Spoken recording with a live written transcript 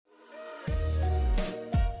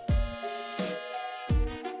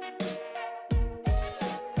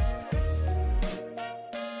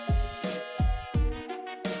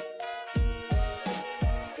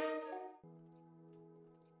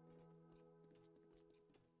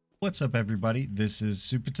What's up, everybody? This is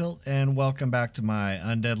Super Tilt, and welcome back to my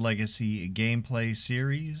Undead Legacy gameplay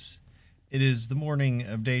series. It is the morning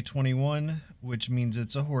of day 21, which means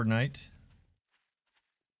it's a Horde night.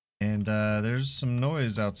 And there's some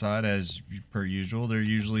noise outside, as per usual. There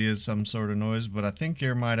usually is some sort of noise, but I think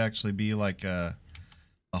there might actually be like a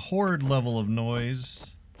Horde level of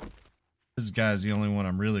noise. This guy's the only one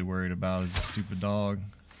I'm really worried about, is a stupid dog.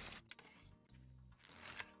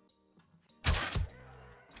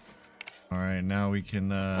 Alright, now we can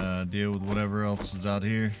deal with whatever else is out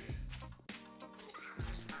here.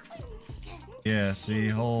 Yeah, see,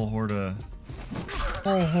 whole horde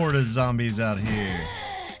of zombies out here.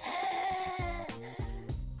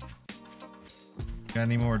 Got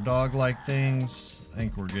any more dog-like things? I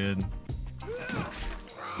think we're good.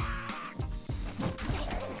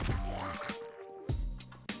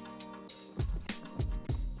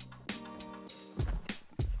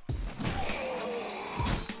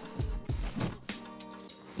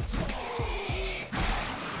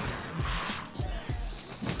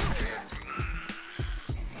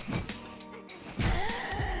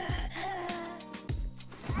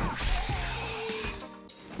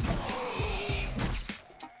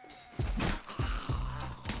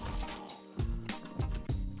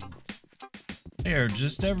 They're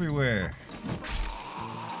just everywhere.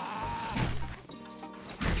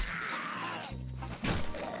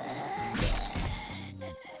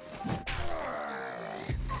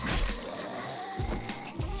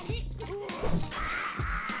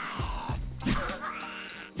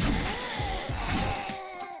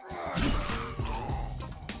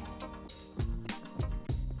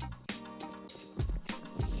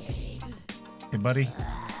 Hey, buddy.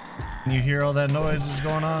 Can you hear all that noise that's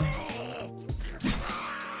going on?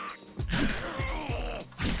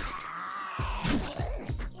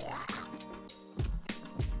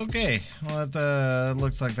 Okay, well, it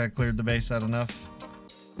looks like that cleared the base out enough.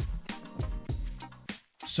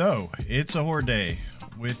 So, it's a Horde day,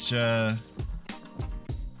 which, I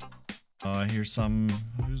hear some,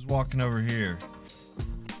 who's walking over here?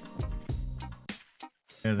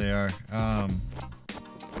 There they are,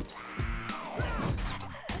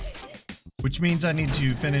 which means I need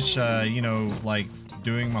to finish, you know, like,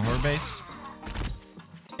 doing my Horde base.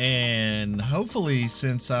 And hopefully,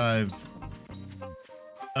 since I've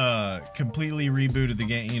completely rebooted the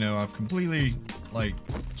game, you know, I've completely like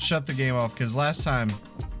shut the game off, because last time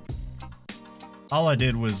all I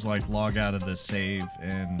did was like log out of the save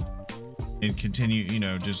and continue, you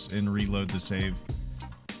know, just and reload the save.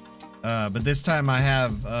 But this time I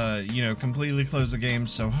have you know, completely closed the game,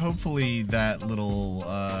 so hopefully that little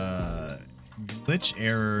glitch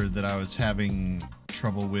error that I was having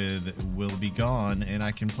trouble with will be gone, and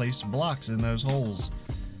I can place blocks in those holes.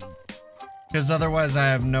 Because otherwise I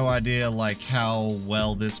have no idea like how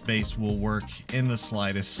well this base will work in the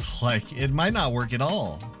slightest. Like, it might not work at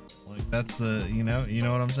all. Like, that's the, you know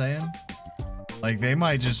what I'm saying? Like, they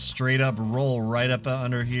might just straight up roll right up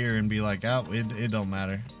under here and be like, oh, it don't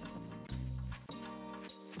matter.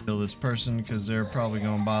 Kill this person because they're probably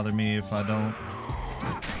gonna bother me if I don't.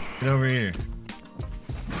 Get over here.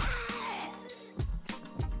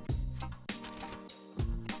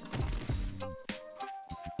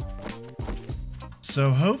 So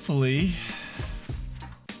hopefully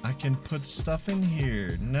I can put stuff in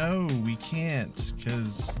here. No, we can't,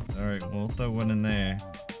 because, alright, we'll throw one in there.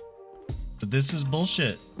 But this is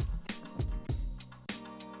bullshit.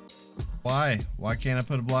 Why? Why can't I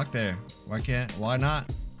put a block there? Why not?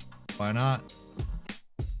 Why not?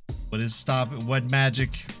 What is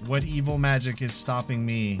what evil magic is stopping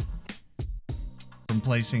me from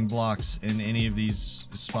placing blocks in any of these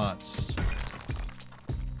spots?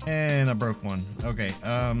 And I broke one. Okay,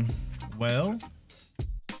 well,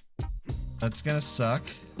 that's gonna suck.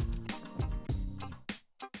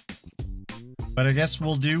 But I guess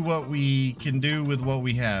we'll do what we can do with what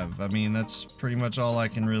we have. I mean, that's pretty much all I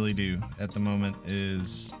can really do at the moment,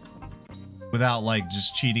 is without like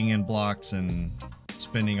just cheating in blocks and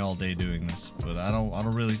spending all day doing this. But I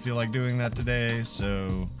don't really feel like doing that today,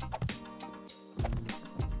 so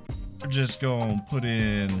we're just gonna put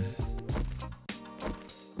in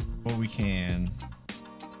what we can.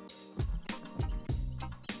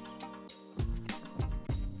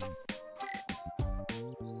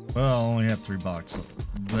 Well, I only have 3 blocks.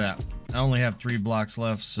 I only have 3 blocks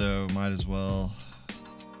left, so might as well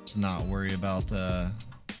just not worry about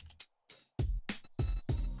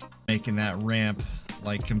making that ramp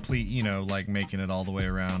like complete, you know, like making it all the way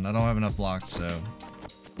around. I don't have enough blocks, so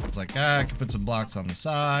it's like, I could put some blocks on the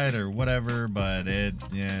side or whatever, but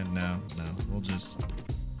yeah, no, we'll just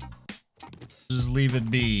leave it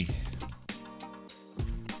be.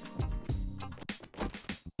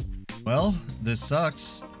 Well, this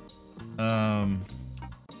sucks. I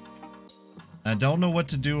don't know what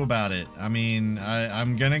to do about it. I mean,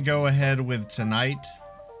 I'm gonna go ahead with tonight.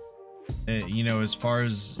 You know, as far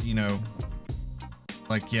as, you know,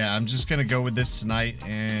 like, yeah, I'm just gonna go with this tonight,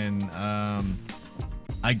 and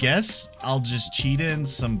I guess I'll just cheat in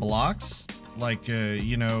some blocks, like,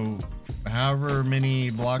 you know, however many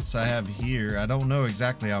blocks I have here. I don't know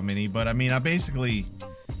exactly how many, but I mean, I basically,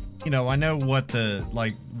 you know, I know what the,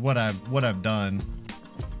 like, what I've done.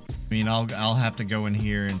 I mean, I'll have to go in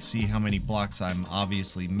here and see how many blocks I'm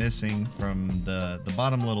obviously missing from the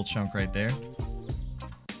bottom little chunk right there.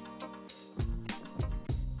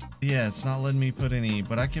 Yeah, it's not letting me put any,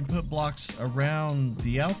 but I can put blocks around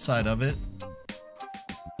the outside of it.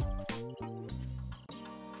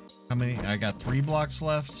 How many? I got 3 blocks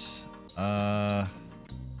left.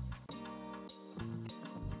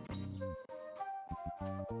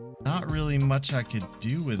 Not really much I could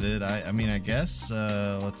do with it. I mean, I guess,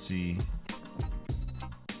 let's see.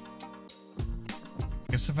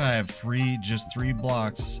 I guess if I have just three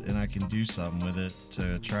blocks and I can do something with it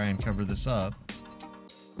to try and cover this up.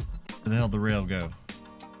 Where the hell did the rail go?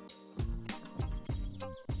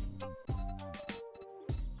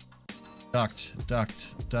 Ducked.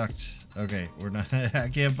 Okay, we're not, I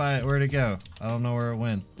can't find it. Where'd it go? I don't know where it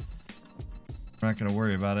went. I'm not gonna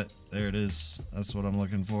worry about it. There it is. That's what I'm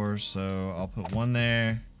looking for. So I'll put one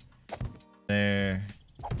there, there,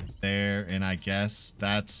 and I guess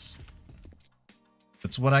that's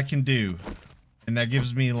what I can do. And that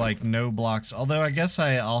gives me like no blocks. Although I guess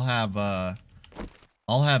I'll have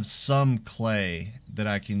some clay that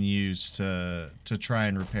I can use to try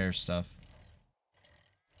and repair stuff.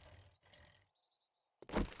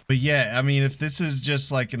 But yeah, I mean, if this is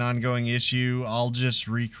just like an ongoing issue, I'll just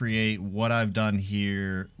recreate what I've done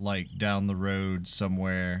here, like down the road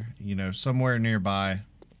somewhere, you know, somewhere nearby.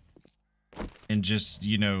 And just,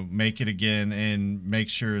 you know, make it again and make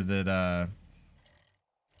sure that,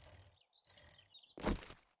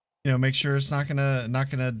 you know, make sure it's not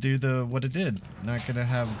gonna do what it did. Not gonna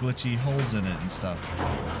have glitchy holes in it and stuff.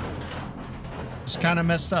 Just kind of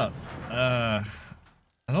messed up.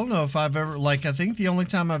 I don't know if I've ever, like, I think the only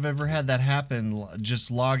time I've ever had that happen,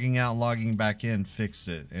 just logging out, logging back in, fixed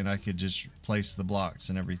it, and I could just place the blocks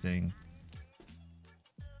and everything.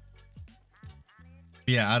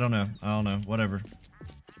 Yeah, I don't know, whatever.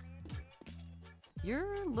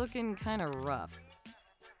 You're looking kind of rough.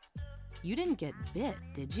 You didn't get bit,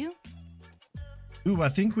 did you? Ooh, I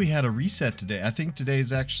think we had a reset today. I think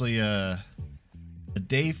today's actually a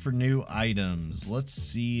day for new items. Let's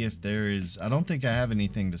see if there is, I don't think I have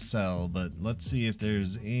anything to sell, but let's see if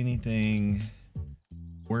there's anything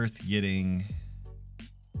worth getting.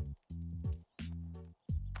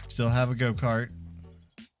 Still have a go-kart.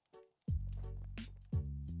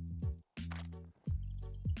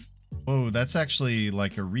 Whoa, that's actually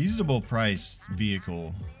like a reasonable priced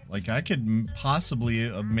vehicle. Like I could possibly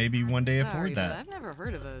maybe one day afford that. I've never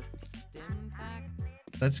heard of a stim pack.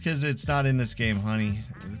 That's because it's not in this game, honey.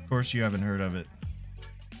 Of course you haven't heard of it.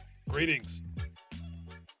 Greetings.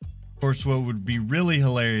 Of course, what would be really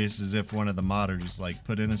hilarious is if one of the modders like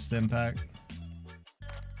put in a stim pack.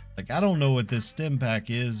 Like, I don't know what this stim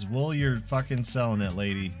pack is. Well, you're fucking selling it,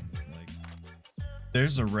 lady. Like,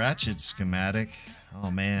 there's a ratchet schematic.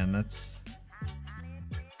 Oh man, that's...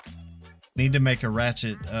 Need to make a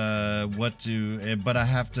ratchet, but I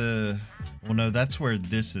have to... Well, no, that's where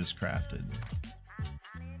this is crafted.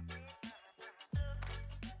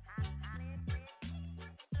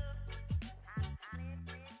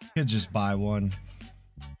 Could just buy one.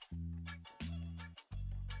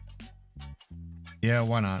 Yeah,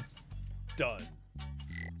 why not? Done.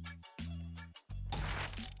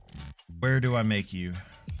 Where do I make you?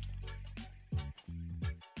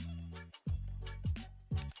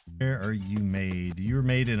 Where are you made? You were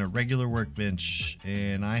made in a regular workbench,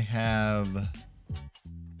 and I have...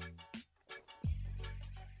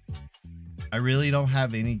 I really don't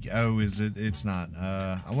have any... Oh, is it? It's not.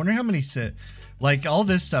 I wonder how many set... Like, all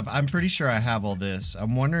this stuff, I'm pretty sure I have all this.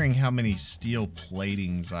 I'm wondering how many steel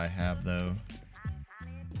platings I have, though.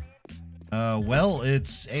 Well,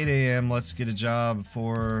 it's 8 a.m. Let's get a job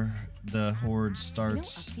before the Horde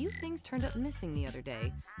starts. You know, a few things turned up missing the other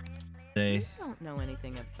day. You don't know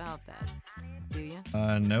anything about that, do you?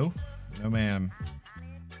 No. No, ma'am.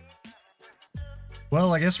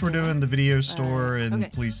 Well, I guess we're doing the video store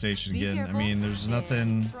and police station again. Careful, I mean, there's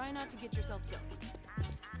nothing... Try not to get yourself killed.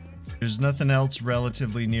 There's nothing else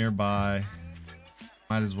relatively nearby.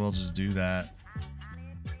 Might as well just do that.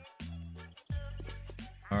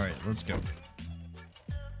 Alright, let's go.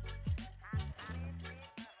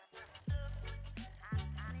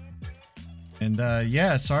 And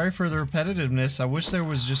yeah, sorry for the repetitiveness. I wish there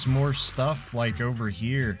was just more stuff like over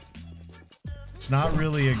here. It's not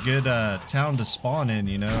really a good town to spawn in,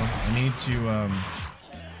 you know.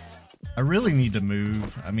 I really need to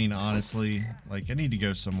move. I mean, honestly, like I need to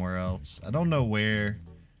go somewhere else. I don't know where.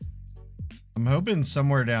 I'm hoping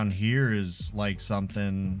somewhere down here is like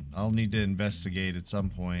something I'll need to investigate at some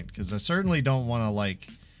point, because I certainly don't want to like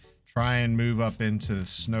try and move up into the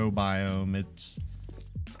snow biome.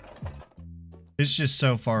 It's just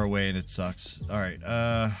so far away and it sucks. All right,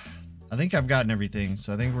 I think I've gotten everything,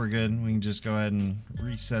 so I think we're good. We can just go ahead and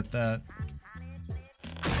reset that.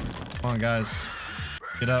 Come on, guys,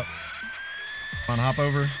 get up. Come on, hop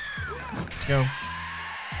over. Let's go.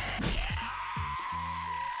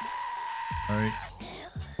 All right,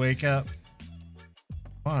 wake up.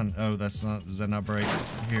 Come on. Oh, that's not. Does that not break?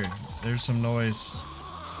 Here, there's some noise.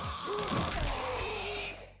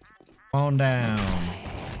 Come on down.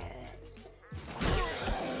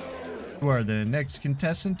 You are the next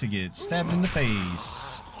contestant to get stabbed in the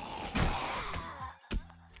face.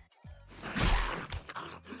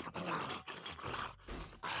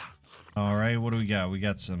 All right, what do we got? We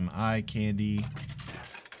got some eye candy.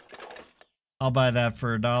 I'll buy that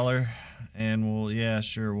for $1. And we'll, yeah,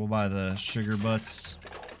 sure, we'll buy the sugar butts.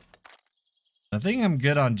 I think I'm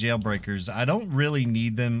good on jailbreakers. I don't really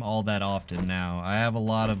need them all that often now. I have a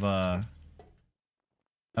lot of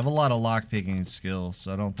lockpicking skills,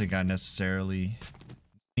 so I don't think I necessarily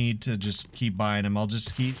need to just keep buying them. I'll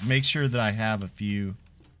just make sure that I have a few.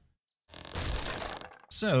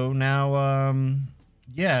 So now,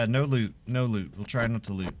 yeah, no loot, no loot. We'll try not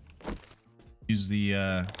to loot. Use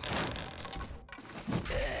the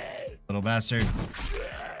little bastard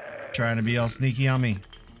trying to be all sneaky on me.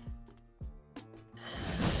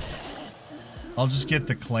 I'll just get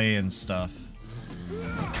the clay and stuff.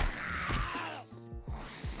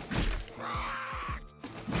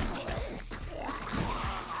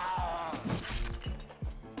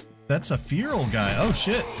 That's a feral guy. Oh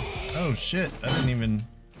shit. Oh shit. I didn't even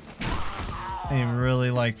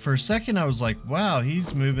really like, for a second I was like, wow,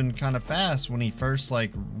 he's moving kind of fast when he first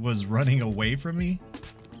like was running away from me.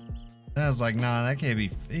 Then I was like, nah, that can't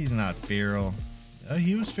be, he's not feral. Oh,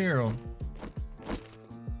 he was feral.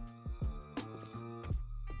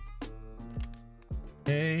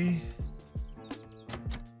 Okay.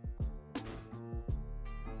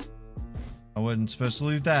 I wasn't supposed to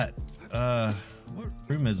loot that. What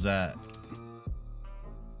room is that?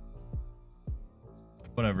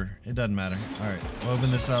 Whatever, it doesn't matter. All right, we'll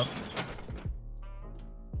open this up.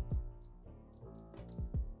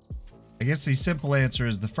 I guess the simple answer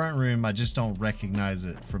is the front room. I just don't recognize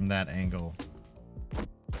it from that angle.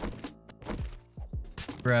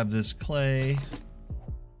 Grab this clay.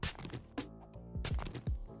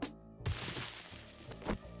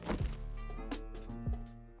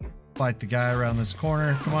 Fight the guy around this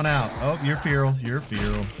corner. Come on out. Oh, you're feral. You're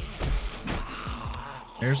feral.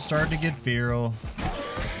 They're starting to get feral.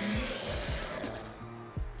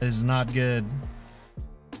 This is not good.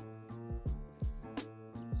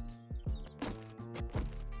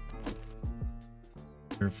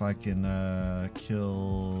 If I can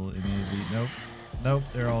kill any of these. Nope. Nope,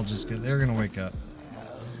 they're all just good. They're gonna wake up.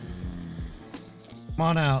 Come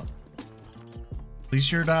on out. At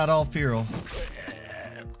least you're not all feral.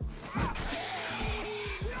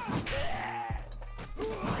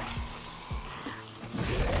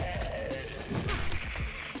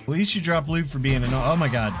 At least you drop loot for being an. Oh my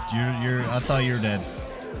god, you're. I thought you were dead.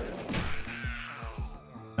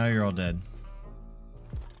 Now you're all dead.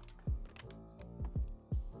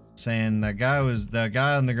 Saying that guy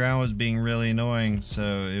on the ground was being really annoying,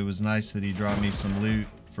 so it was nice that he dropped me some loot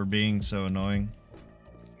for being so annoying.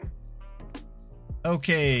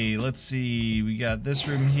 Okay, let's see. We got this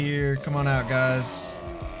room here. Come on out, guys.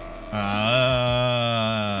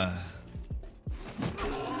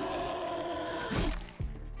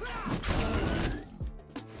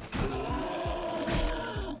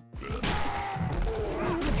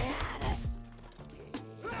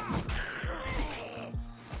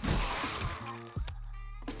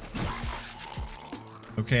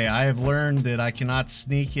 Okay, I have learned that I cannot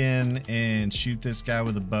sneak in and shoot this guy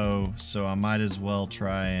with a bow, so I might as well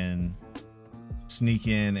try and sneak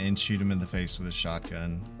in and shoot him in the face with a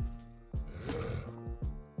shotgun.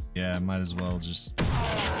 Yeah, I might as well just...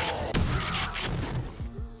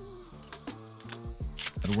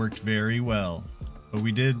 That worked very well. But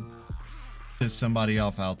we did piss somebody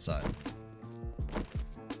off outside.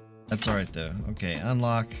 That's alright though. Okay,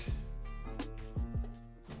 unlock.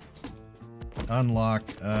 Unlock.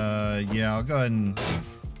 Yeah, I'll go ahead and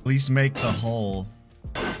at least make the hole.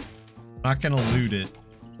 I'm not gonna loot it.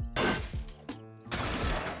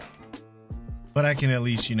 But I can at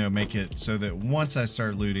least, you know, make it so that once I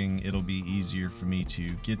start looting, it'll be easier for me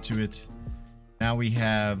to get to it. Now we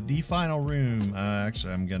have the final room.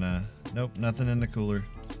 Actually, I'm gonna... Nope, nothing in the cooler.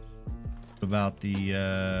 What about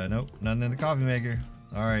the... Nope, nothing in the coffee maker.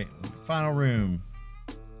 Alright, final room.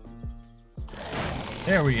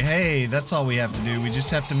 There we... Hey, that's all we have to do. We just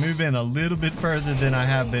have to move in a little bit further than I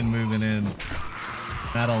have been moving in.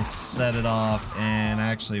 That'll set it off, and I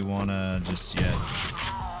actually wanna just... Yeah.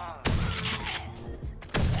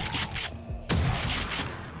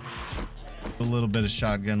 A little bit of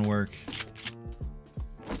shotgun work.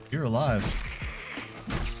 You're alive.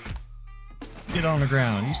 Get on the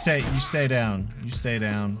ground. You stay down. You stay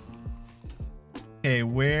down. Okay,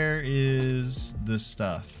 where is the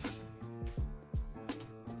stuff?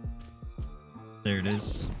 There it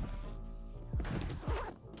is.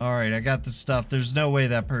 Alright, I got the stuff. There's no way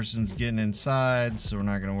that person's getting inside, so we're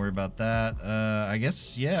not gonna worry about that. I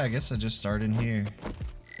guess, yeah, I guess I just start in here.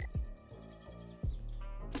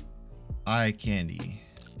 Eye candy.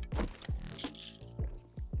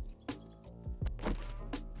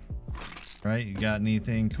 Right, you got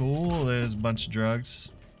anything cool? There's a bunch of drugs.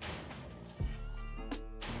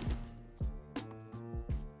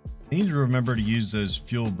 I need to remember to use those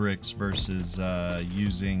fuel bricks versus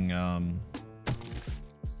using the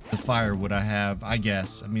firewood I have, I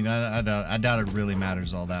guess. I mean, I doubt it really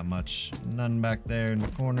matters all that much. None back there in the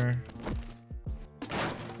corner.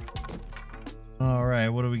 All right,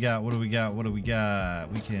 what do we got? What do we got? What do we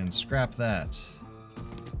got? We can scrap that.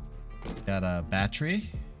 Got a battery.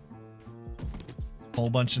 Whole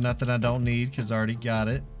bunch of nothing I don't need because I already got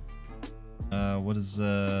it. What is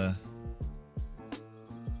okay,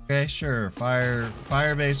 sure.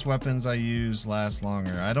 Fire-based weapons I use last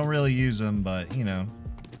longer. I don't really use them, but you know,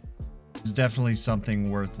 it's definitely something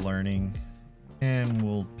worth learning. And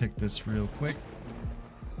we'll pick this real quick.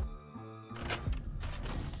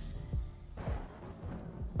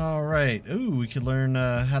 All right. Ooh, we could learn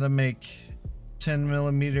how to make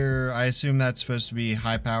 10mm. I assume that's supposed to be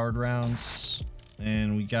high-powered rounds.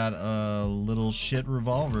 And we got a little shit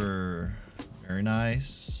revolver. Very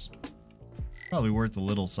nice. Probably worth a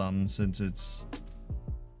little something since it's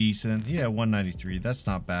decent. Yeah, 193. That's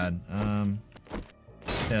not bad.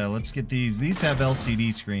 Yeah, let's get these. These have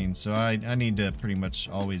LCD screens, so I need to pretty much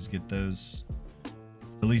always get those.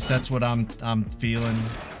 At least that's what I'm feeling.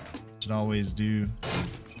 Should always do.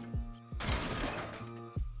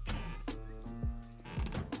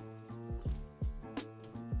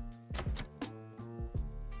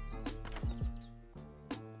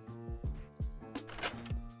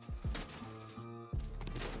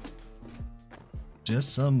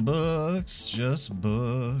 Just some books, just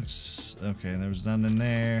books. Okay, there was none in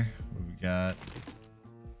there. What we got?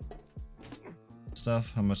 Stuff.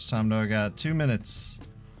 How much time do I got? 2 minutes.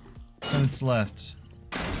 2 minutes left.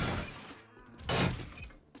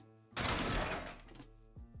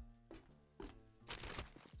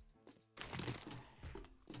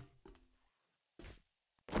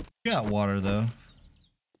 Got water though.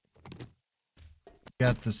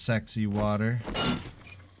 Got the sexy water.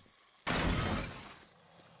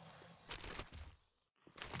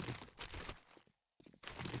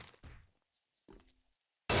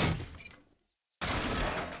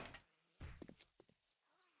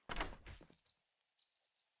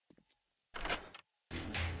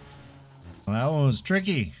 That one was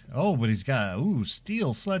tricky. Oh, but he's got, ooh,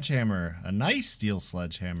 steel sledgehammer. A nice steel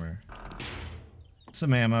sledgehammer.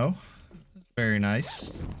 Some ammo. Very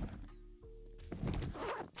nice.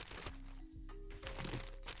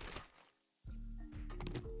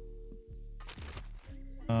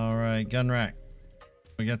 Alright, gun rack.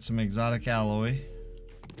 We got some exotic alloy.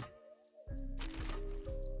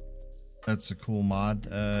 That's a cool mod.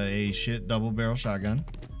 A shit double barrel shotgun.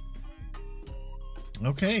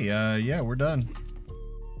 Okay, yeah, we're done.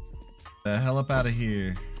 The hell up out of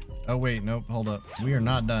here. Oh wait, nope, hold up. We are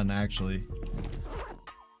not done, actually.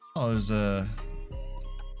 Oh, there's a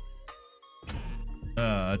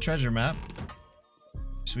treasure map.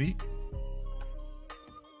 Sweet.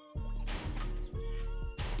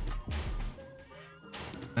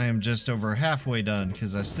 I am just over halfway done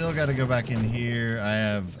because I still got to go back in here. I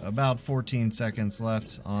have about 14 seconds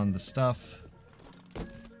left on the stuff.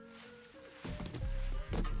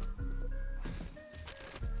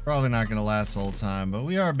 Probably not gonna last the whole time, but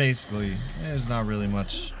we are basically, there's not really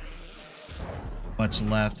much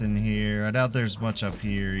left in here. I doubt there's much up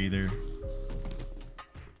here either.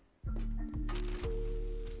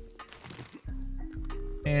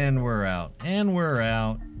 And we're out. And we're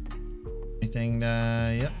out. Anything,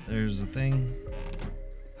 yep, there's a thing.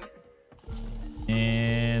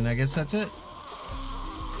 And I guess that's it.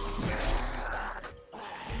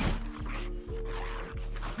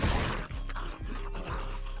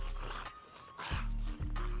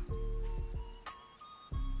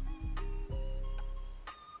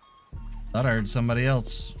 Thought I heard somebody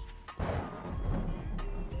else.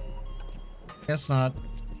 Guess not.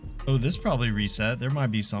 Oh, this probably reset. There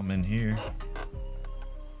might be something in here.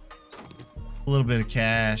 A little bit of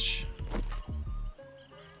cash.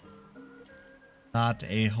 Not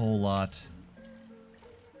a whole lot.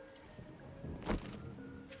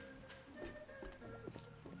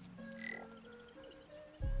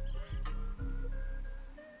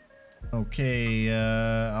 Okay,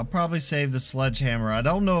 I'll probably save the sledgehammer. I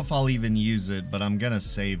don't know if I'll even use it, but I'm gonna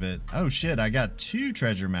save it. Oh shit, I got 2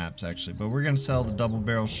 treasure maps actually, but we're gonna sell the double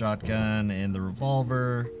barrel shotgun and the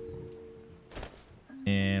revolver.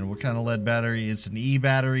 And what kind of lead battery? It's an E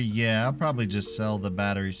battery. Yeah, I'll probably just sell the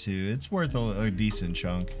battery too. It's worth a decent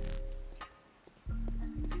chunk.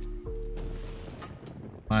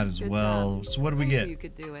 Might as Good well. job. So what do we I knew get? you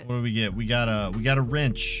could do it. What do we get? We got a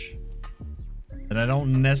wrench that I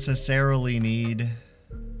don't necessarily need.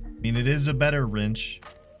 I mean, it is a better wrench.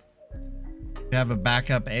 We have a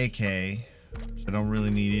backup AK, which I don't really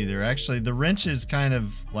need either. Actually, the wrench is kind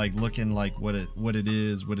of like looking like what it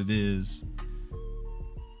is.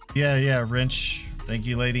 Yeah, wrench. Thank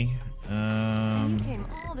you, lady. And you came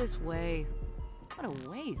all this way. What a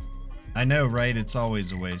waste. I know, right? It's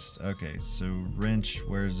always a waste. Okay, so wrench,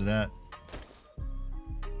 where's it at?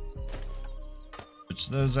 Switch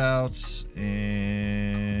those out,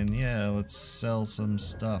 and yeah, let's sell some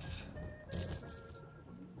stuff.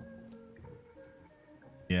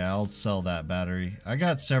 Yeah, I'll sell that battery. I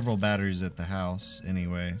got several batteries at the house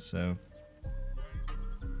anyway, so.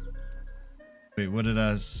 Wait, what did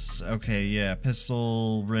I... Okay, yeah,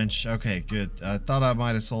 pistol, wrench. Okay, good. I thought I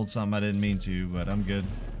might have sold something I didn't mean to, but I'm good.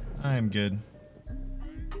 I am good.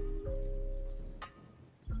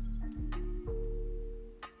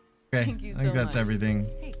 Okay, Thank you I think so that's much. everything.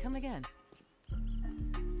 Hey, come again. I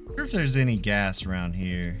wonder if there's any gas around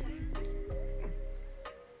here.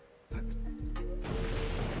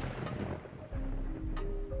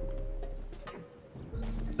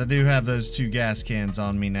 I do have those 2 gas cans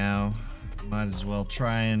on me now. Might as well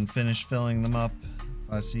try and finish filling them up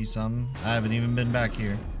if I see some. I haven't even been back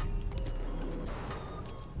here.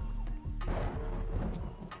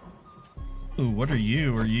 Ooh, what are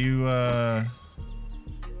you? Are you,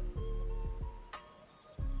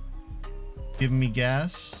 giving me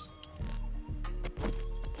gas?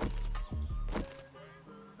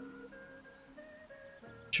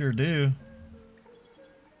 Sure do.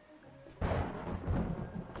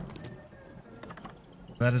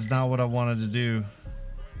 That is not what I wanted to do.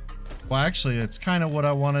 Well, actually, that's kind of what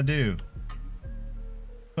I want to do.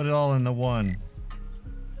 Put it all in the one.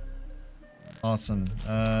 Awesome.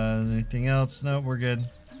 Anything else? No, we're good.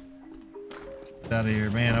 Get out of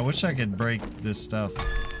here. Man, I wish I could break this stuff.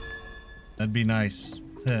 That'd be nice.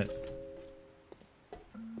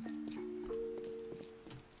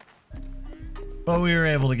 But we were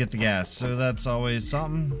able to get the gas, so that's always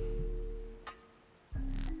something.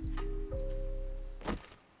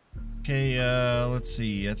 Okay, let's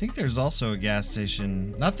see. I think there's also a gas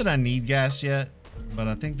station. Not that I need gas yet, but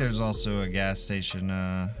I think there's also a gas station,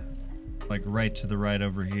 like right to the right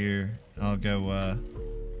over here. I'll go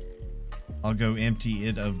empty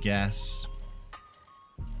it of gas.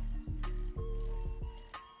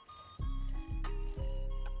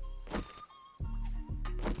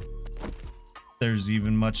 There's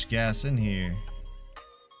even much gas in here.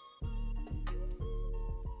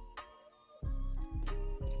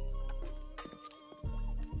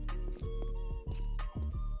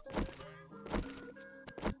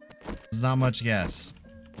 There's not much gas.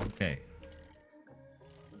 Okay.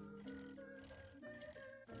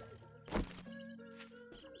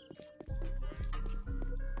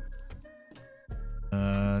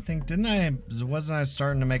 I think, wasn't I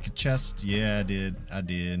starting to make a chest? Yeah, I did.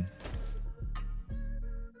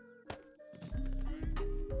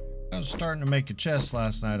 I was starting to make a chest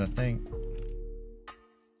last night, I think.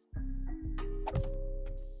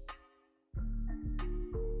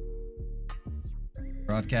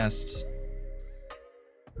 Broadcast.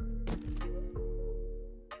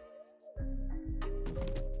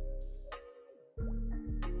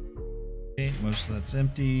 Okay, most of that's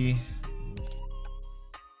empty.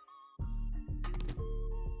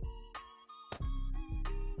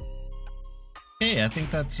 Okay, I think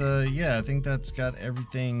that's yeah, I think that's got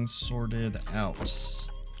everything sorted out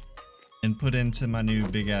and put into my new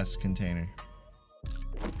big ass container.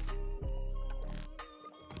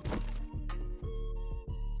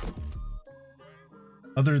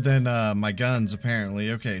 Other than my guns, apparently.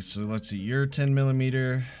 Okay, so let's see. You're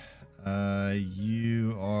 10mm.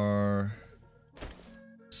 You are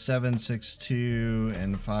 7.62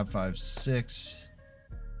 and 5.56.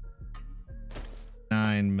 9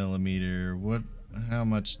 9mm. What? How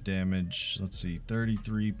much damage? Let's see,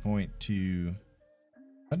 33.2.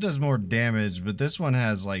 That does more damage, but this one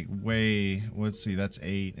has like way. Let's see, that's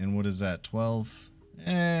 8, and what is that? 12.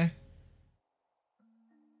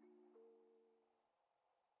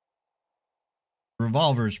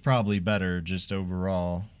 Revolver's probably better just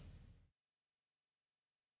overall.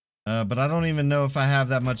 But I don't even know if I have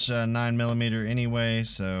that much 9mm anyway,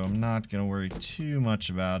 so I'm not gonna worry too much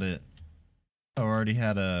about it. I already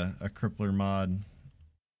had a crippler mod.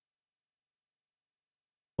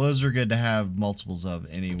 Well, those are good to have multiples of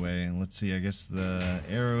anyway. And let's see, I guess the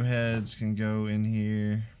arrowheads can go in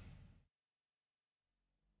here.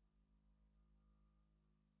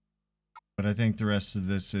 But I think the rest of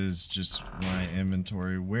this is just my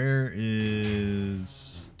inventory. Where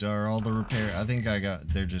are all the repair? I think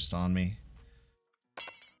they're just on me.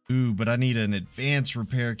 Ooh, but I need an advanced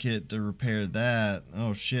repair kit to repair that.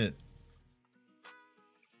 Oh shit.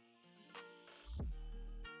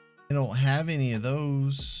 I don't have any of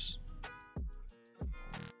those.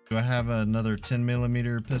 Do I have another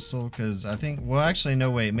 10mm pistol? Because I think, well, actually, no,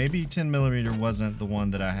 wait. Maybe 10mm wasn't the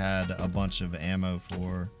one that I had a bunch of ammo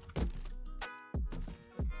for.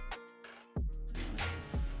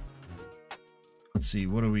 Let's see,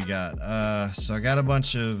 what do we got? So I got a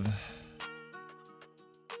bunch of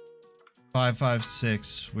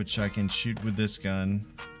 5.56, which I can shoot with this gun.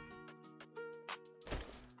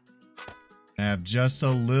 I have just a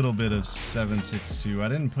little bit of 7.62. I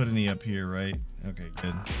didn't put any up here, right? Okay,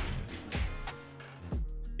 good.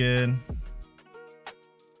 Good.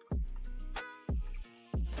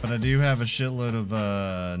 But I do have a shitload of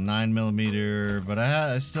 9mm, but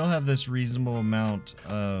I still have this reasonable amount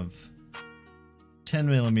of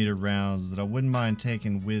 10mm rounds that I wouldn't mind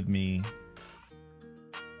taking with me.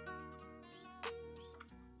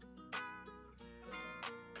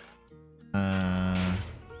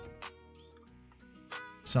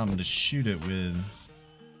 Something to shoot it with.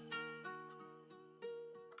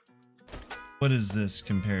 What is this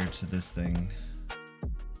compared to this thing?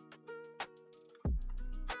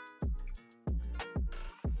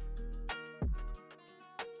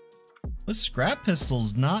 This scrap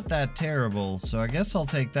pistol's not that terrible, so I guess I'll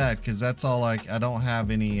take that because that's all I don't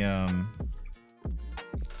have any I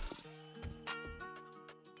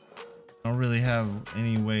don't really have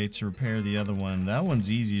any way to repair the other one. That one's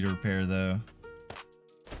easy to repair though.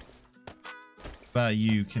 What about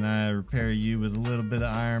you? Can I repair you with a little bit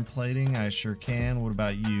of iron plating? I sure can. What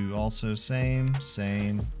about you? Also same.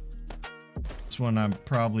 This one I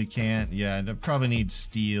probably can't. Yeah, I probably need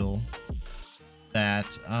steel.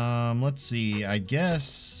 That. Let's see. I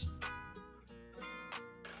guess.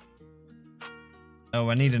 Oh,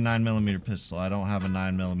 I need a 9mm pistol. I don't have a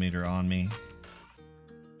 9mm on me.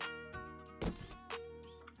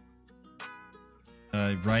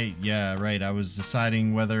 Right. Yeah, right. I was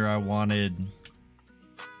deciding whether I wanted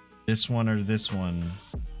this one or this one.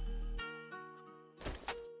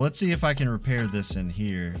 Let's see if I can repair this in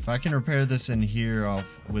here. If I can repair this in here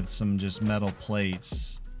off with some just metal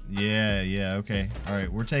plates. Yeah, okay. All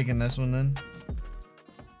right, we're taking this one then.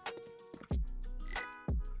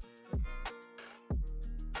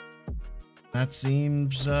 That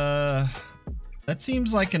seems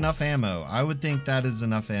like enough ammo. I would think that is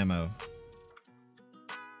enough ammo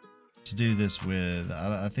to do this with.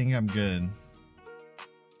 I think I'm good.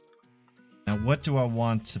 Now, what do I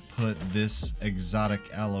want to put this exotic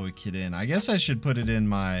alloy kit in? I guess I should put it in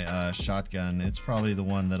my shotgun. It's probably the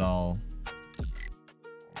one that I'll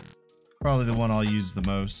use the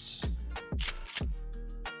most.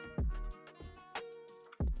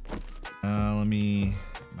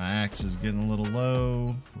 My axe is getting a little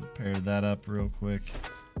low. Repair that up real quick.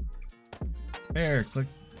 There, click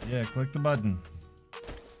the button.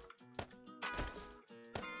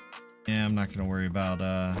 Yeah, I'm not gonna worry about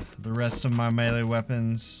the rest of my melee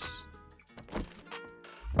weapons.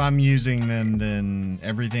 If I'm using them, then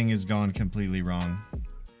everything has gone completely wrong.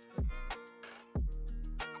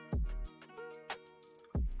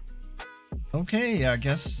 Okay, I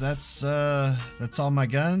guess that's all my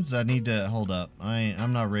guns. I need to hold up.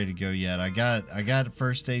 I'm not ready to go yet. I got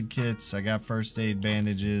first aid kits. I got first aid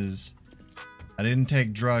bandages. I didn't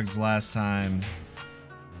take drugs last time.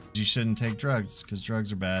 You shouldn't take drugs because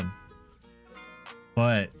drugs are bad.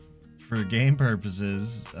 But for game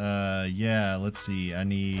purposes, yeah, let's see.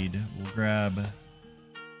 We'll grab. Do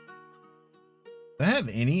I have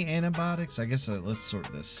any antibiotics? I guess let's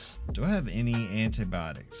sort this. Do I have any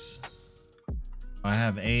antibiotics? I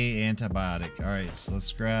have a antibiotic. All right, so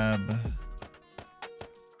let's grab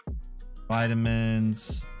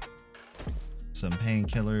vitamins, some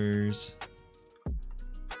painkillers.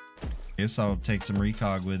 Guess I'll take some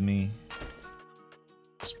recog with me.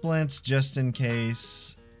 Splints just in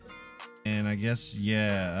case. And I guess,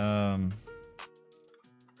 yeah,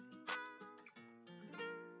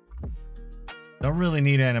 don't really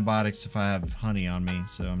need antibiotics if I have honey on me,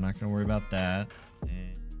 so I'm not gonna worry about that.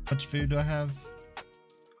 And how much food do I have?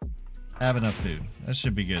 I have enough food. That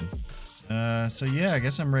should be good. So yeah, I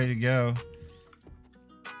guess I'm ready to go.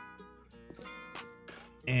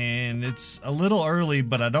 And it's a little early,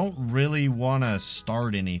 but I don't really want to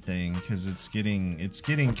start anything because it's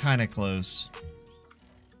getting kind of close.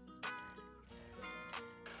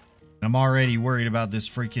 I'm already worried about this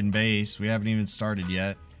freaking base. We haven't even started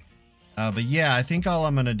yet. But yeah, I think all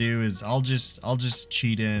I'm gonna do is I'll just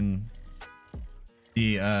cheat in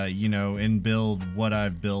the you know, and build what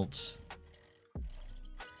I've built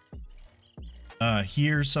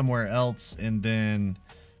here somewhere else, and then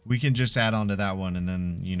we can just add on to that one and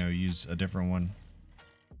then, you know, use a different one.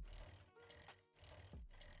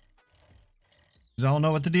 'Cause I don't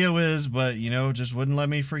know what the deal is, but you know, just wouldn't let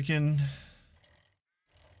me freaking.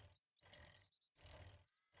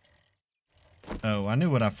 Oh, I knew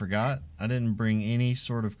what I forgot. I didn't bring any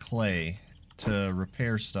sort of clay to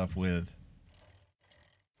repair stuff with.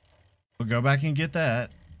 We'll go back and get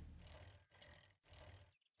that.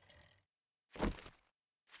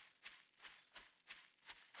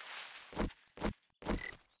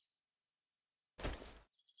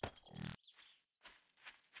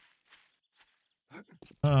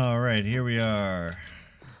 All right, here we are.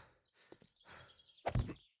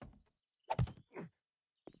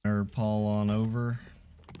 Nerd Paul on over.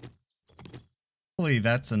 Hopefully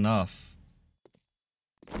that's enough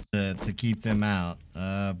to keep them out.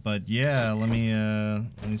 But yeah, let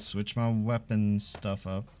me switch my weapon stuff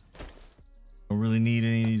up. Don't really need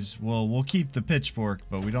any of these. Well, we'll keep the pitchfork,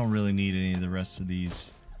 but we don't really need any of the rest of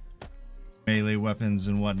these melee weapons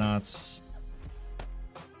and whatnots.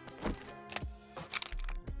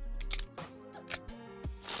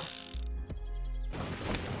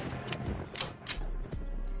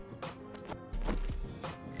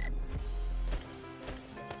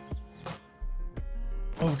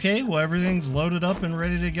 Okay, well everything's loaded up and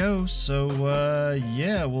ready to go, so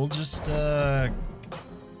yeah, we'll just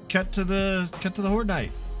cut to the Horde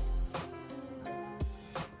night.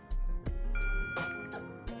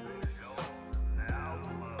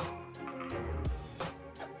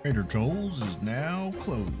 Trader Joel's is now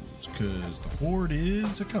closed because the Horde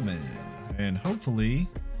is a coming, and hopefully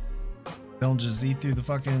don't just eat through the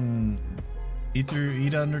fucking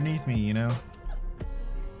eat underneath me, you know.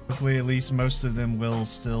 Hopefully at least most of them will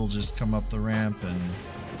still just come up the ramp and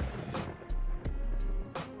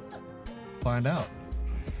find out.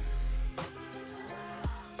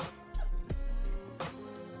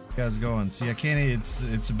 You guys going? See, I can't.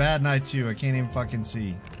 It's a bad night too. I can't even fucking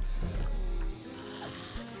see.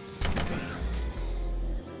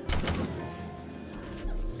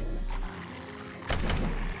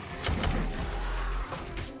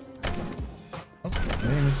 Oh, I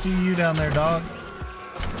didn't even see you down there, dog.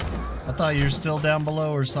 I thought you were still down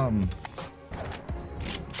below or something.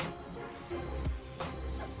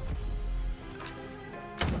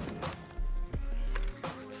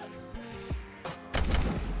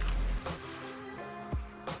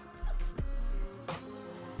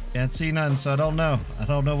 Can't see none, so I don't know. I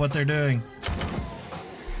don't know what they're doing.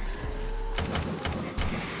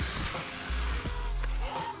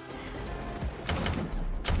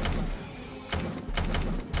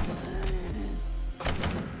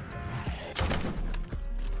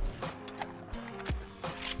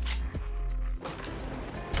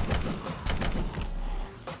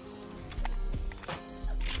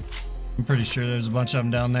 I'm pretty sure there's a bunch of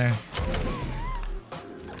them down there.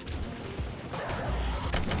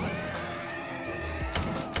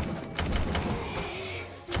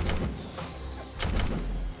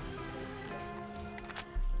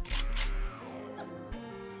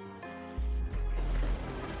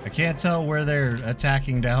 I can't tell where they're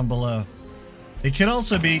attacking down below. It could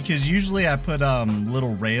also be because usually I put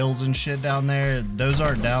little rails and shit down there. Those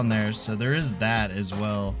aren't down there, so there is that as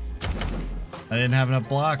well. I didn't have enough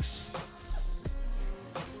blocks.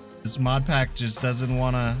 This mod pack just doesn't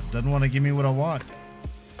wanna give me what I want.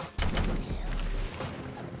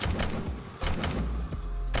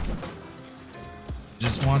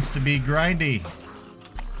 Just wants to be grindy.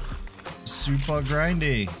 Super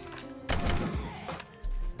grindy.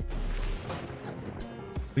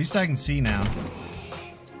 At least I can see now.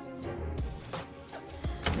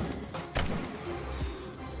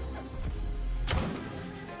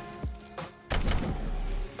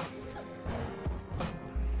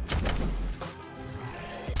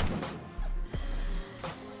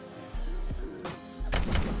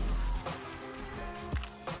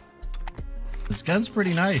 This gun's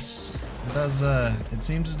pretty nice. It does, it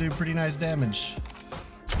seems to do pretty nice damage.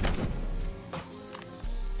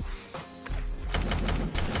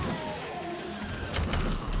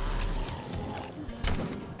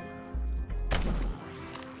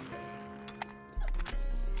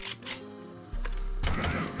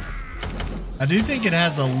 I do think it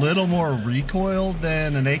has a little more recoil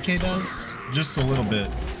than an AK does, just a little bit.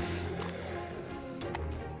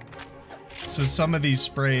 So some of these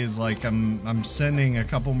sprays, like I'm sending a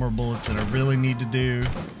couple more bullets that I really need to do.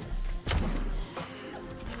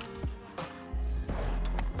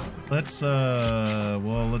 Let's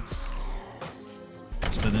well, let's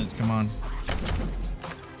spin it. Come on.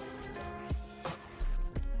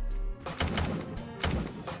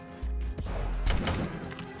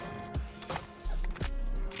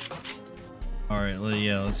 All right,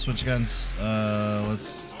 yeah, let's switch guns.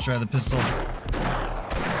 Let's try the pistol.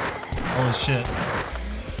 Holy shit.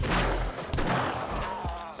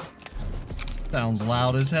 Sounds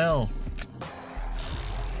loud as hell.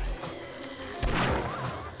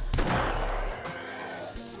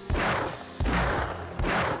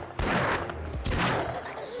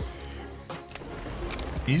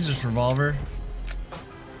 Jesus, revolver.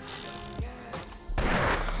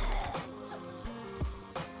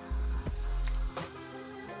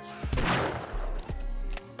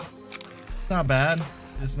 Not bad.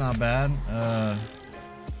 It's not bad.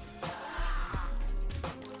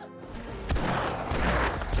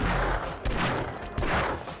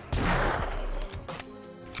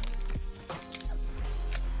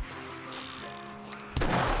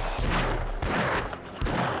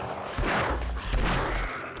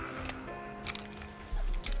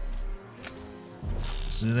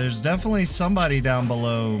 So there's definitely somebody down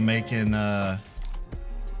below making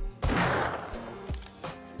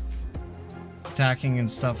attacking and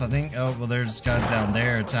stuff, I think. Oh, well, there's guys down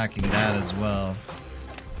there attacking that as well.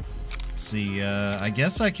 Let's see, I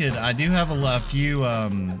guess I do have a few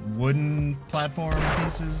wooden platform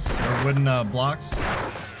pieces, or wooden blocks.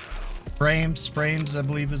 Frames, I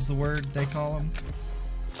believe is the word they call them.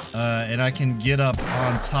 And I can get up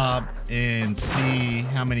on top and see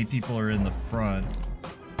how many people are in the front.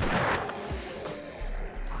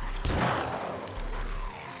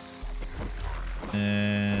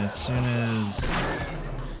 As soon as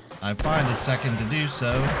I find a second to do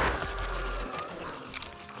so.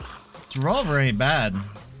 This revolver ain't bad.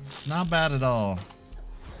 It's not bad at all.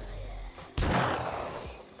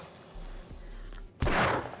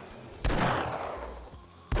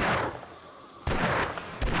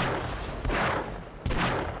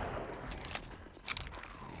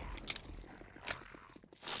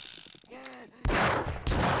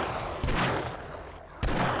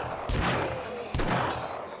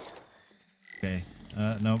 Okay.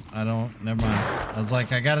 Nope, I don't. Never mind. I was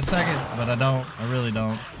like, I got a second, but I don't. I really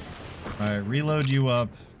don't. Alright, reload you up.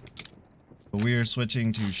 But we are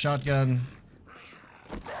switching to shotgun.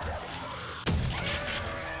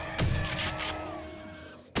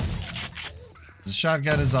 The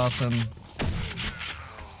shotgun is awesome.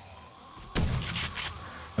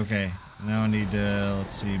 Okay, now I need to,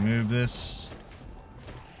 let's see, move this.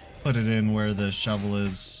 Put it in where the shovel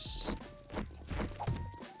is.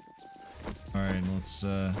 Alright, let's,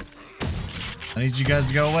 I need you guys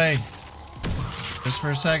to go away. Just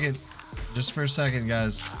for a second. Just for a second,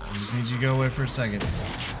 guys. I just need you to go away for a second.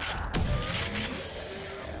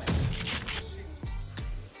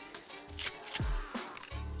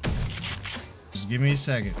 Just give me a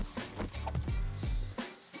second.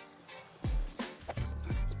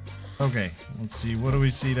 Okay, let's see. What do we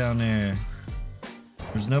see down there?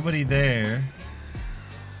 There's nobody there.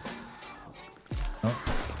 Oh.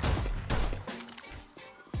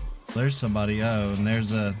 There's somebody. Oh, and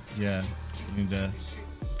there's a... Yeah, we need to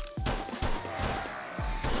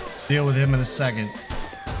deal with him in a second.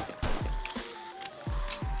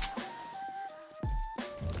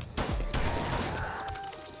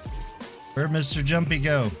 Where'd Mr. Jumpy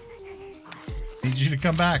go? Need you to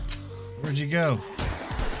come back. Where'd you go?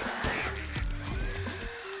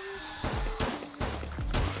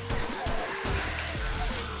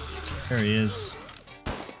 There he is.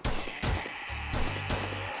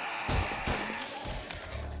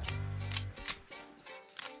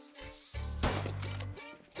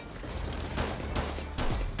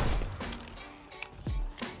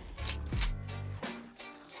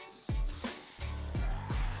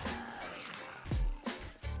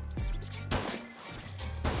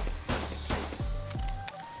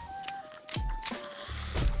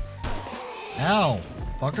 Ow,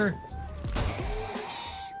 fucker.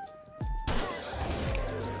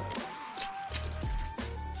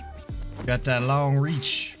 Got that long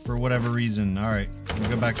reach for whatever reason. All right, we'll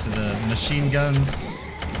go back to the machine guns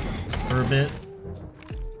for a bit.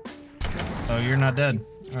 Oh, you're not dead.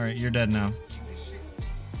 All right, you're dead now.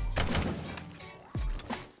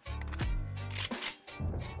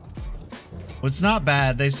 Well, it's not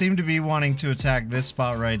bad. They seem to be wanting to attack this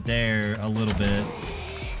spot right there a little bit.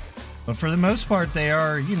 But for the most part, they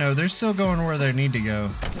are, you know, they're still going where they need to go.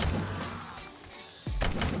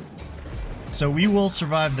 So we will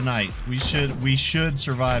survive the night. We should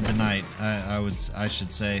survive the night. I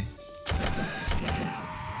should say.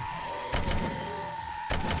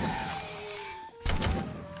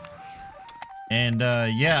 And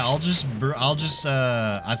yeah, I'll just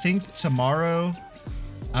I think tomorrow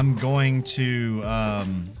I'm gonna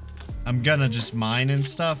just mine and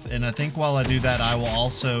stuff, and I think while I do that, I will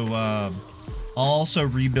also I'll also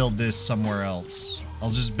rebuild this somewhere else.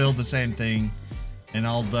 I'll just build the same thing, and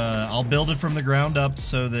I'll build it from the ground up,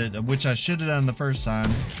 so that, which I should have done the first time,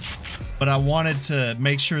 but I wanted to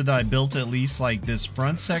make sure that I built at least like this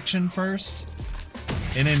front section first,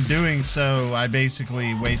 and in doing so, I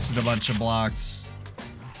basically wasted a bunch of blocks,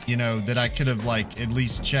 you know, that I could have like at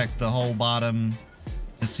least checked the whole bottom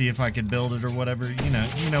to see if I could build it or whatever. You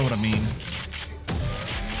know what I mean.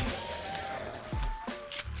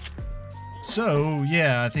 So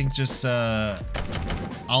yeah, I think just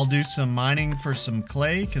I'll do some mining for some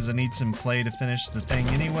clay, because I need some clay to finish the thing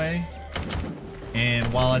anyway. And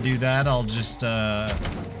while I do that, I'll just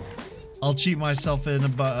I'll cheat myself in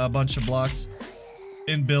a bunch of blocks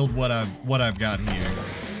and build what I've got here.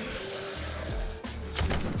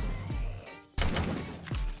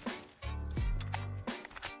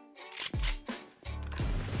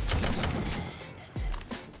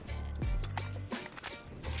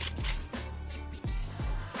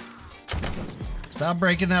 Stop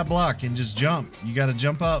breaking that block and just jump. You gotta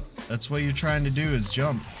jump up. That's what you're trying to do, is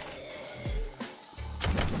jump.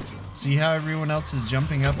 See how everyone else is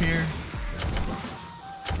jumping up here?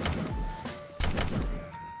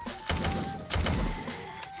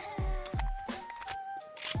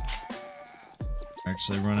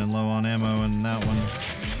 Actually running low on ammo in that one.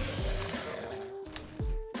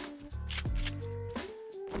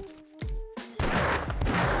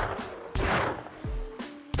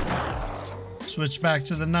 Switch back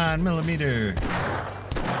to the 9mm.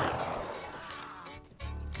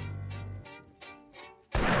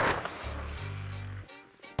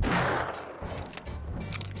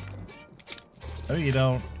 Oh, you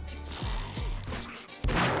don't.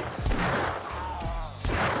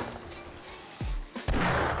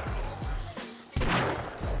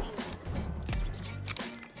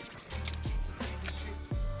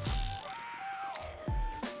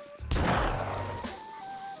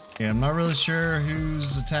 Yeah, I'm not really sure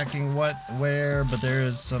who's attacking what, where, but there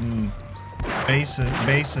is some base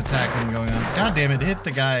attacking going on. God damn it, hit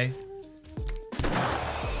the guy.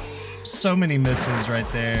 So many misses right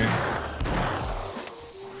there.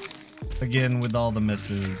 Again, with all the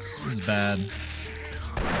misses. This is bad.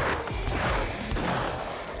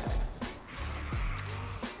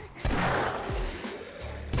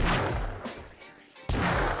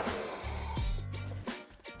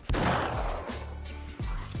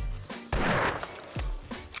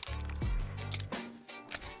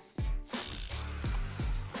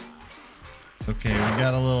 Okay, we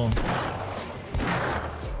got a little...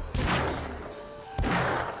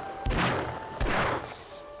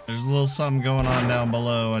 There's a little something going on down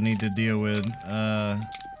below I need to deal with.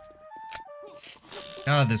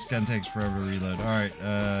 God, this gun takes forever to reload. Alright,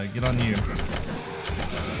 get on you.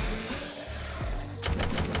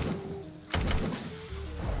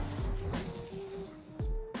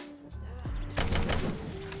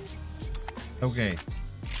 Okay,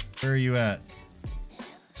 where are you at?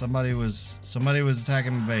 Somebody was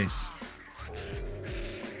attacking the base.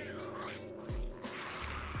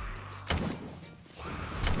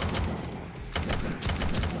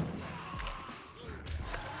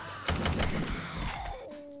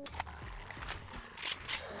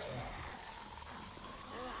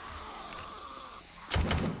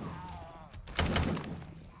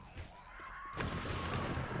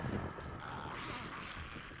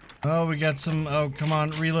 Oh, we got some. Oh, come on,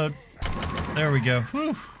 reload. There we go.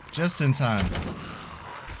 Whew. Just in time.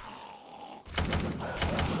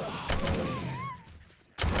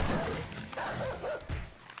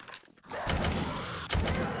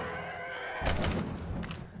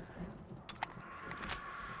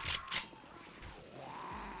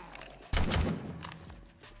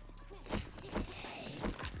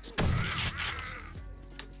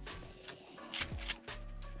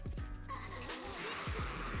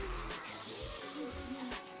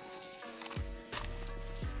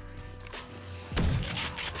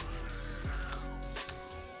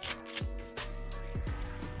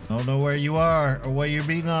 I don't know where you are or what you're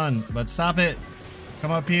beating on, but stop it.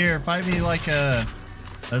 Come up here. Fight me like a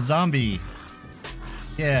zombie.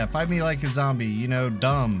 Yeah, fight me like a zombie. You know,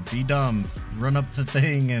 dumb. Be dumb. Run up the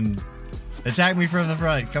thing and attack me from the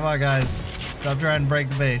front. Come on, guys. Stop trying to break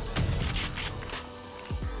the base.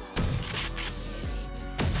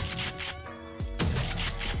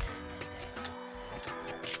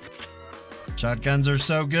 Shotguns are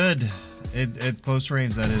so good. At close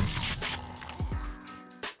range, that is.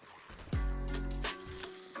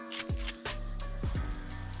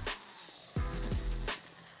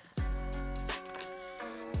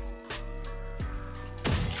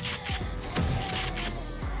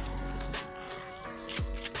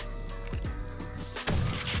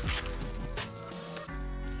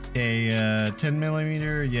 Okay,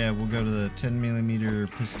 10mm. Yeah, we'll go to the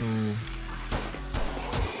 10mm pistol.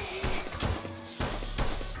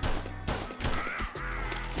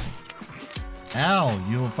 Ow,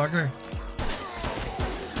 you little fucker.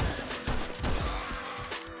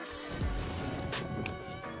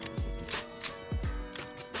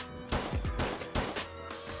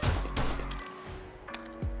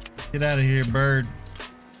 Get out of here, bird.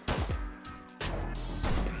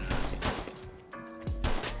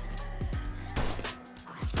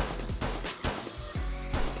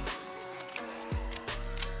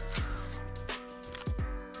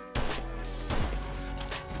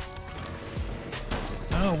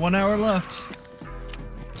 Oh, 1 hour left.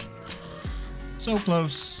 So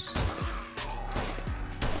close.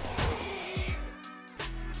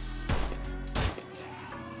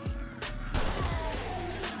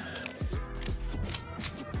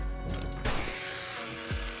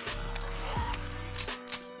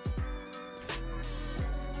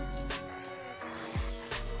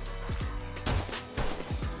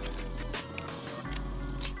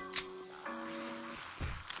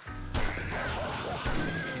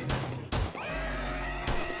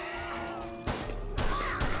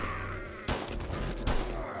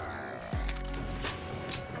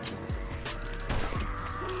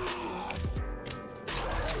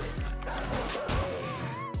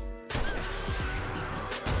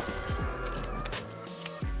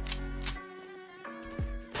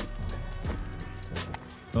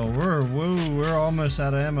 Oh, we're almost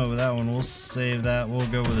out of ammo with that one. We'll save that. We'll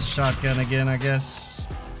go with a shotgun again, I guess.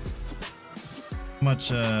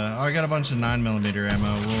 Much I got a bunch of 9mm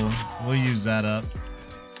ammo. We'll use that up.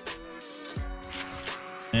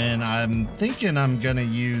 And I'm thinking I'm gonna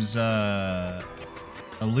use a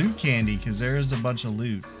loot candy because there is a bunch of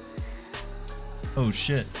loot. Oh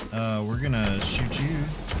shit. We're gonna shoot you.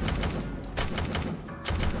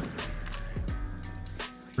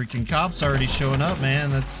 Freaking cops already showing up, man.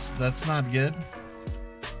 That's not good.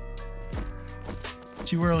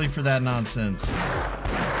 Too early for that nonsense.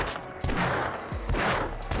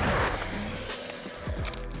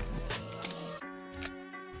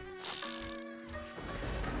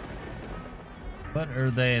 What are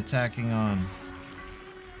they attacking on?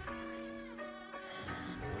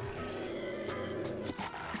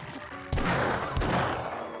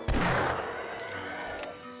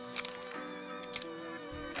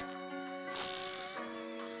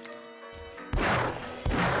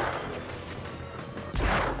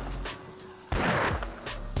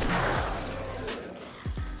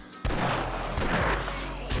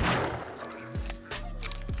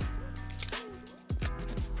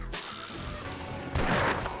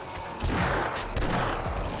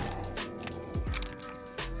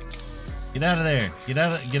 Get out of there. Get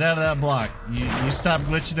out of that block. You stop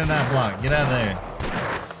glitching in that block. Get out of there.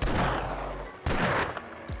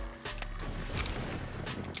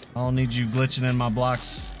 I don't need you glitching in my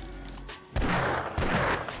blocks.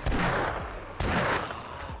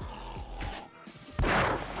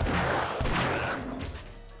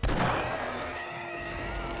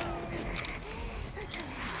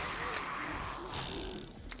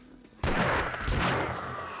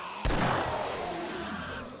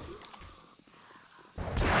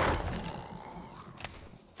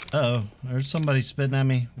 Uh-oh, there's somebody spitting at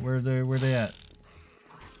me. Where they at?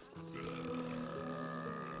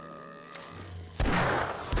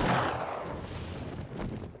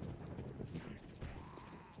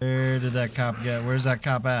 Where did that cop get? Where's that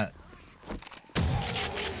cop at?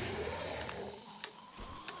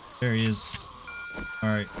 There he is.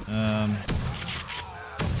 Alright,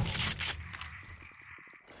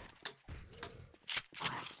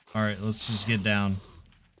 Alright, let's just get down.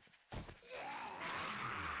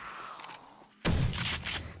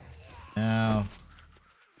 Now.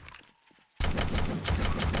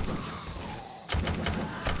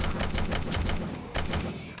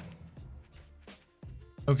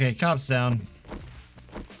 Okay, cops down.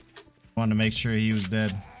 Wanted to make sure he was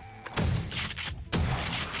dead.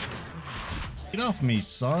 Get off me,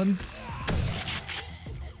 son.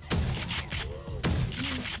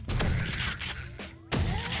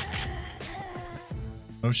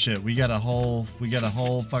 Oh shit, we got a whole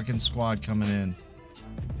fucking squad coming in.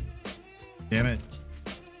 Damn it.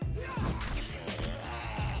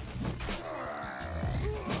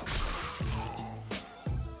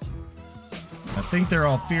 I think they're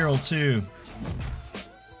all feral too.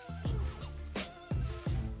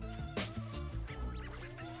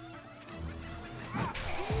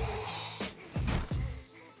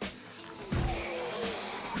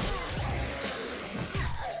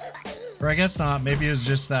 Or I guess not. Maybe it was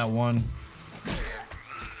just that one.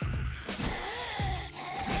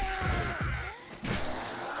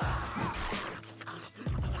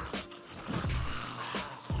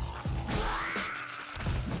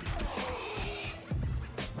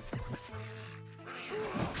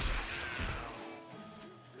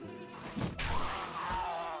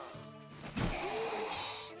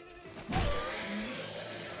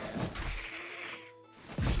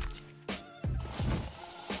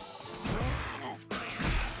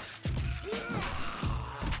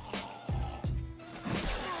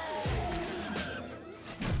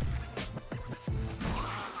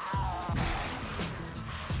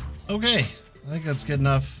 Okay, I think that's good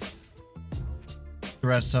enough. The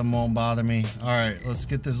rest of them won't bother me. Alright, let's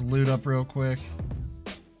get this loot up real quick.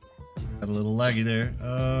 Got a little laggy there.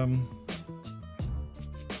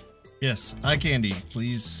 Yes, eye candy,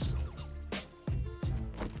 please.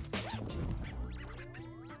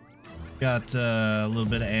 Got a little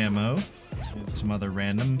bit of ammo. And some other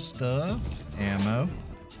random stuff. Ammo.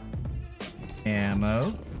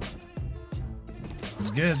 Ammo. It's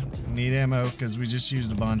good. Need ammo because we just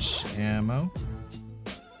used a bunch. Ammo.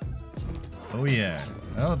 Oh yeah.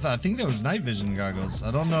 Oh, I think that was night vision goggles. I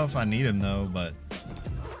don't know if I need them though, but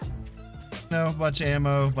no, a bunch of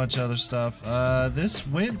ammo, a bunch of other stuff. This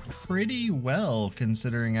went pretty well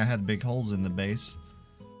considering I had big holes in the base.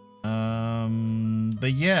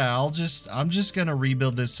 But yeah, I'm just gonna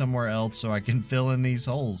rebuild this somewhere else so I can fill in these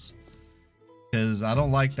holes because I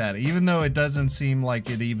don't like that. Even though it doesn't seem like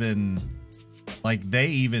it even. Like they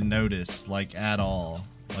even noticed, like at all.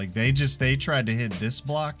 Like they tried to hit this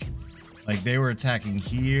block. Like they were attacking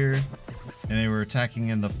here and they were attacking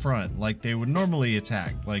in the front like they would normally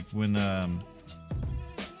attack. Like when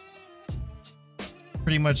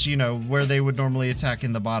pretty much, you know, where they would normally attack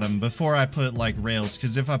in the bottom before I put like rails.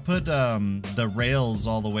 Cause if I put the rails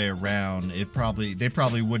all the way around, they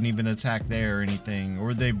probably wouldn't even attack there or anything,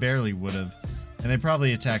 or they barely would have. And they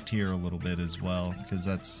probably attacked here a little bit as well, because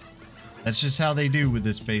that's just how they do with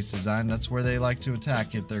this base design. That's where they like to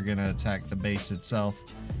attack if they're gonna attack the base itself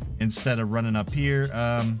instead of running up here.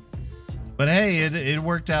 But hey, it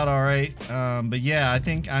worked out all right. But yeah, I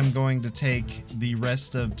think I'm going to take the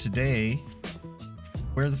rest of today.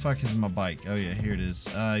 Where the fuck is my bike? Oh yeah, here it is.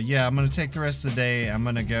 Yeah, I'm gonna take the rest of the day. I'm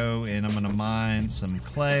gonna go and I'm gonna mine some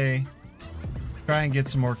clay, try and get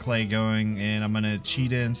some more clay going, and I'm gonna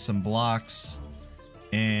cheat in some blocks.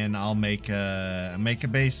 And I'll make a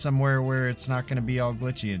base somewhere where it's not gonna be all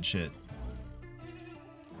glitchy and shit.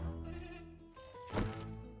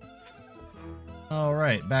 All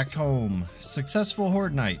right, back home. Successful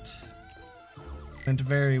Horde night. Went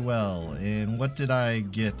very well. And what did I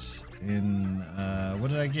get? What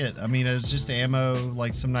did I get? I mean, it was just ammo,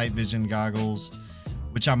 like some night vision goggles,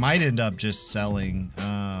 which I might end up just selling.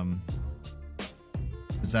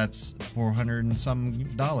 That's $400 and some.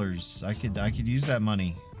 I could use that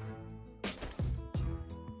money.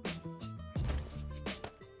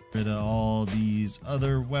 Rid of all these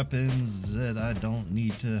other weapons that I don't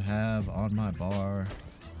need to have on my bar.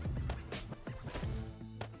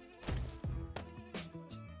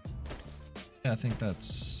 Yeah, I think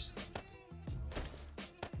that's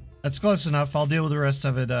close enough. I'll deal with the rest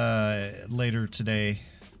of it later today.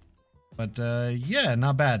 But yeah,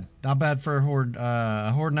 not bad. Not bad for a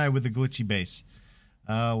Horde night with a glitchy base.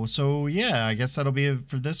 So yeah, I guess that'll be it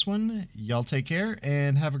for this one. Y'all take care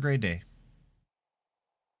and have a great day.